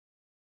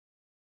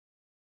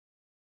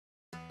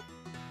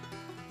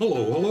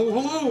Hello, hello,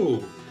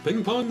 hello!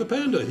 Ping Pong the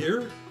Panda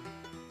here.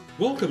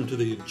 Welcome to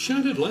the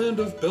Enchanted Land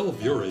of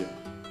Belvuria.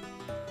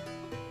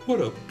 What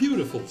a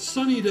beautiful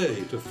sunny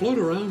day to float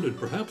around and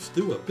perhaps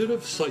do a bit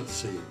of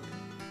sightseeing.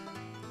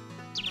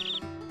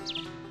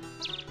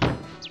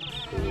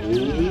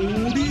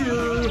 Oh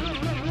dear!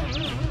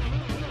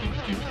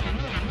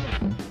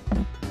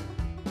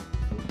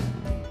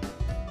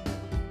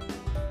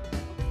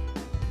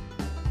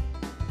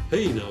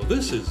 Hey, now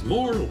this is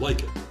more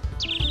like it.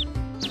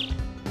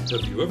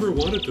 Have you ever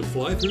wanted to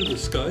fly through the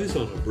skies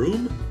on a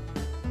broom?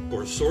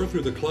 Or soar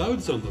through the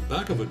clouds on the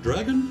back of a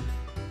dragon?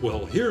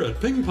 Well, here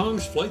at Ping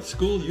Pong's Flight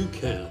School you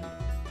can.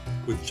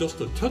 With just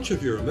a touch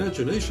of your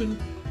imagination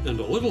and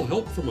a little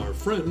help from our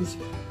friends,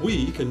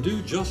 we can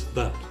do just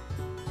that.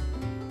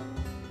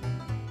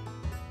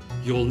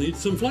 You'll need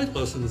some flight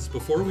lessons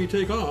before we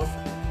take off,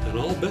 and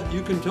I'll bet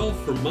you can tell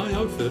from my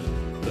outfit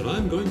that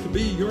I'm going to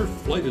be your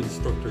flight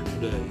instructor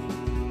today.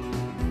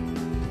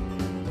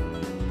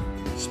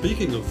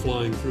 Speaking of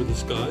flying through the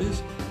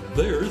skies,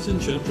 there's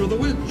Enchanted the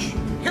Witch.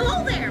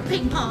 Hello there,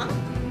 Ping Pong.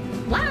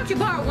 Why don't you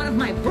borrow one of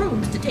my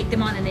brooms to take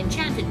them on an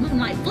enchanted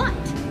moonlight flight?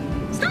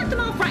 Start them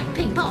off right,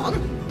 Ping Pong.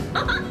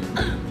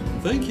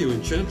 Thank you,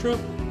 Enchantra.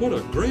 What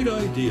a great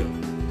idea.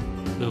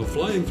 Now,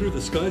 flying through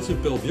the skies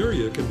of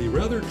Belvuria can be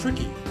rather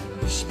tricky,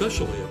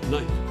 especially at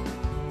night.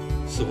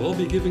 So I'll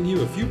be giving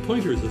you a few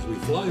pointers as we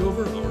fly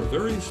over our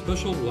very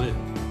special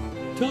land.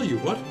 Tell you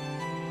what,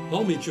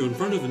 I'll meet you in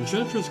front of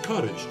Enchantra's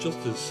cottage just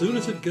as soon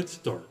as it gets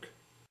dark.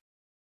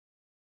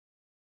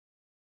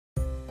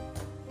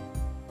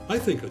 I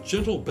think a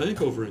gentle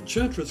bank over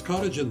Enchantra's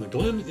cottage in the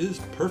glen is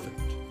perfect.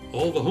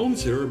 All the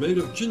homes here are made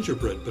of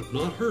gingerbread, but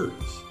not hers.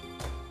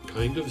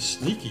 Kind of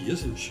sneaky,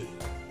 isn't she?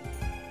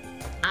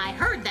 I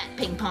heard that,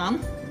 Ping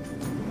Pong.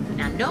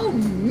 Now no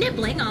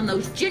nibbling on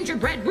those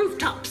gingerbread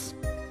rooftops.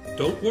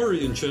 Don't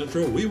worry,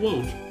 Enchantra, we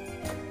won't.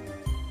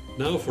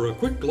 Now for a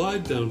quick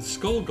glide down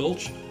Skull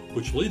Gulch,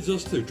 which leads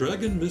us to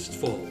Dragon Mist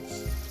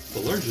Falls, the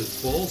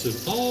largest falls in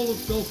all of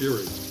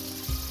Belvuria.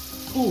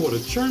 Oh, what a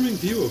charming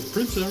view of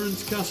Prince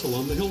Aaron's castle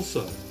on the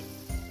hillside.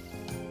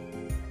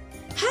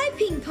 Hi,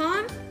 Ping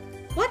Pong.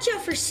 Watch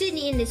out for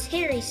Sydney and his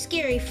hairy,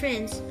 scary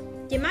friends.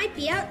 They might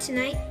be out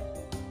tonight.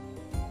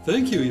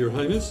 Thank you, Your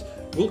Highness.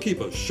 We'll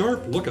keep a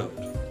sharp lookout.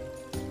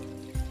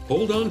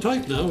 Hold on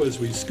tight now as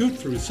we scoot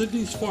through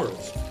Sydney's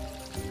forest.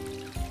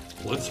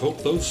 Let's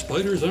hope those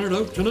spiders aren't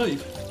out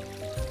tonight.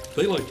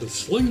 They like to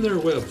sling their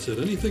webs at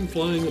anything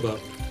flying about.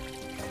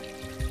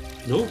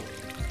 Nope.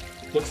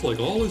 Looks like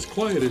all is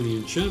quiet in the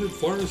enchanted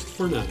forest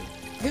for now.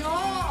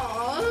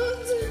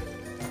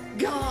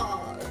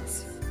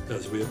 Gods!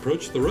 As we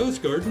approach the rose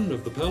garden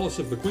of the Palace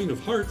of the Queen of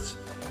Hearts,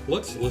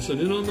 let's listen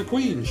in on the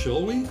Queen,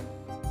 shall we?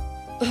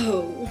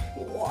 Oh,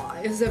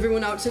 why is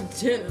everyone out to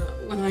dinner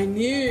when I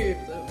need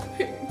them,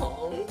 Ping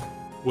Pong?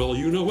 Well,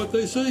 you know what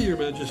they say, Your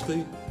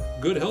Majesty.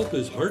 Good help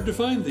is hard to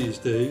find these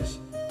days.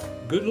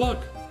 Good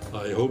luck.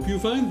 I hope you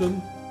find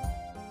them.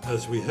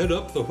 As we head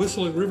up the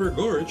Whistling River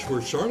Gorge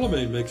where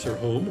Charlemagne makes her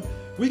home,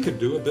 we can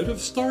do a bit of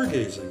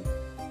stargazing.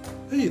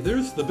 Hey,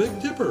 there's the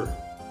Big Dipper.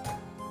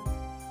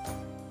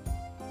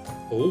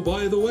 Oh,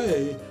 by the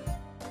way,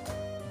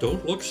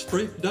 don't look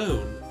straight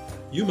down.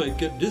 You might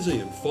get dizzy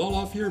and fall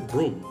off your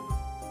broom.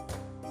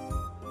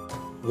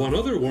 One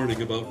other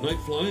warning about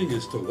night flying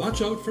is to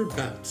watch out for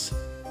bats.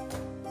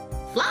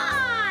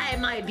 Fly,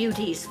 my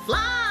beauties,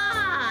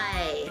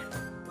 fly!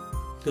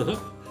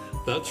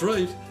 That's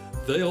right.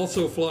 They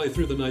also fly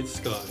through the night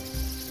sky.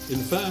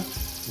 In fact,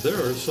 there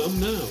are some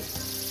now.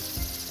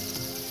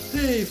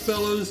 Hey,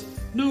 fellas,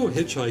 no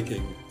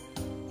hitchhiking.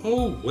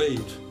 Oh,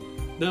 wait.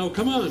 Now,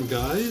 come on,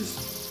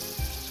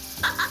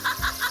 guys.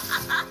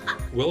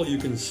 Well, you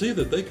can see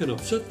that they can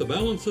upset the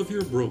balance of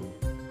your broom.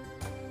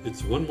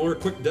 It's one more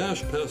quick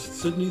dash past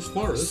Sydney's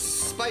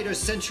forest. Spider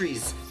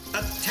sentries,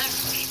 attack!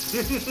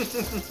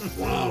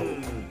 Wow,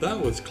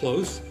 that was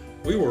close.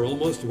 We were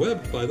almost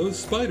webbed by those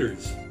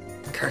spiders.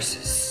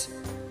 Curses.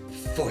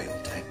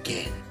 Foiled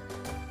again.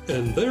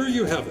 And there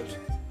you have it,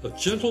 a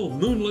gentle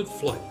moonlit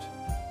flight.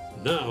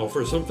 Now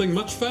for something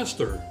much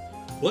faster.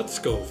 Let's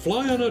go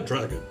fly on a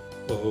dragon.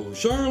 Oh,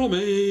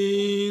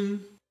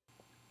 Charlemagne!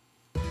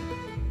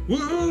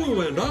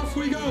 Woo, and off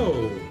we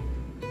go!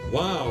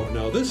 Wow,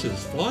 now this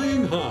is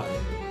flying high.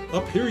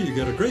 Up here you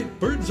get a great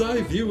bird's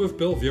eye view of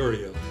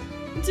Belvuria.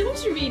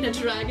 Don't you mean a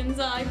dragon's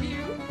eye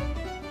view?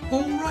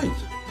 Oh, right,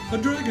 a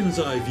dragon's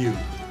eye view.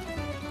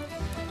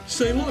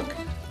 Say, look,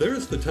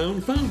 there's the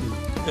town fountain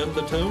and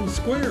the town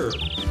square.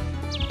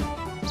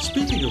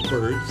 Speaking of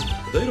birds,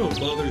 they don't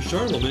bother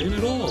Charlemagne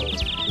at all.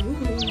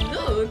 Ooh,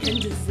 look,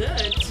 and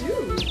dessert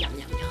too. Yum,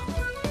 yum,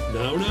 yum.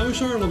 Now,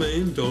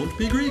 Charlemagne, don't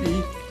be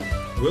greedy.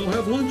 We'll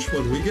have lunch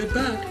when we get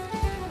back.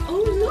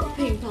 Oh, look,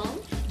 Ping Pong.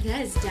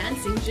 There's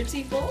dancing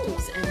gypsy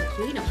falls and the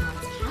Queen of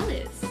Hearts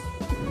Palace.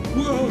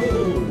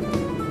 Whoa!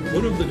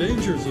 One of the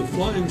dangers of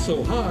flying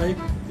so high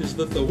is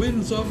that the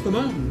winds off the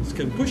mountains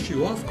can push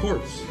you off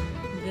course.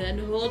 Then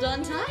hold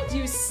on tight,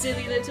 you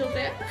silly little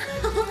bear.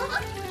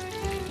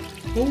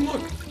 Oh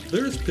look,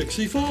 there's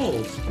Pixie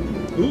Falls.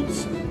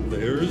 Oops,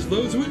 there's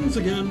those winds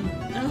again.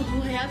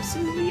 Oh, I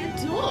absolutely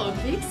adore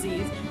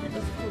pixies.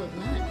 For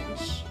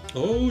lunch.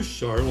 Oh,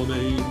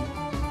 Charlemagne.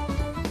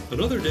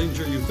 Another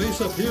danger you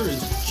face up here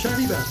is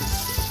chatty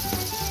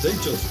bats. They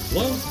just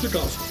love to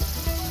gossip.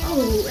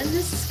 Oh, and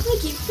the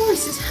squeaky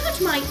voices hurt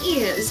my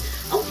ears.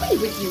 Away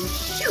with you.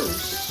 Shoo,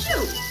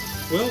 shoo.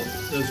 Well,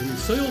 as we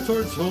sail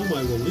towards home,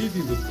 I will leave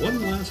you with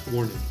one last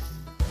warning.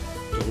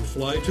 Don't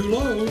fly too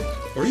low,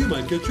 or you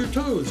might get your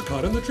toes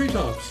caught in the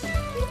treetops.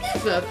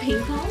 Never,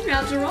 Ping Pong.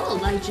 After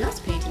all, I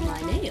just painted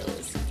my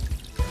nails.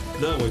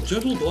 Now a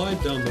gentle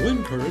glide down the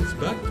wind currents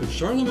back to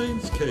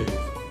Charlemagne's cave.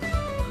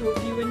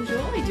 Hope you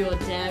enjoyed your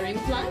daring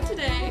flight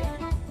today.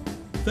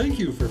 Thank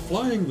you for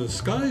flying the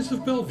skies of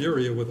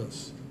Belvuria with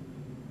us.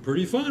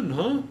 Pretty fun,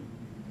 huh?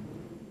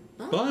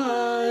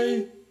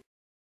 Bye.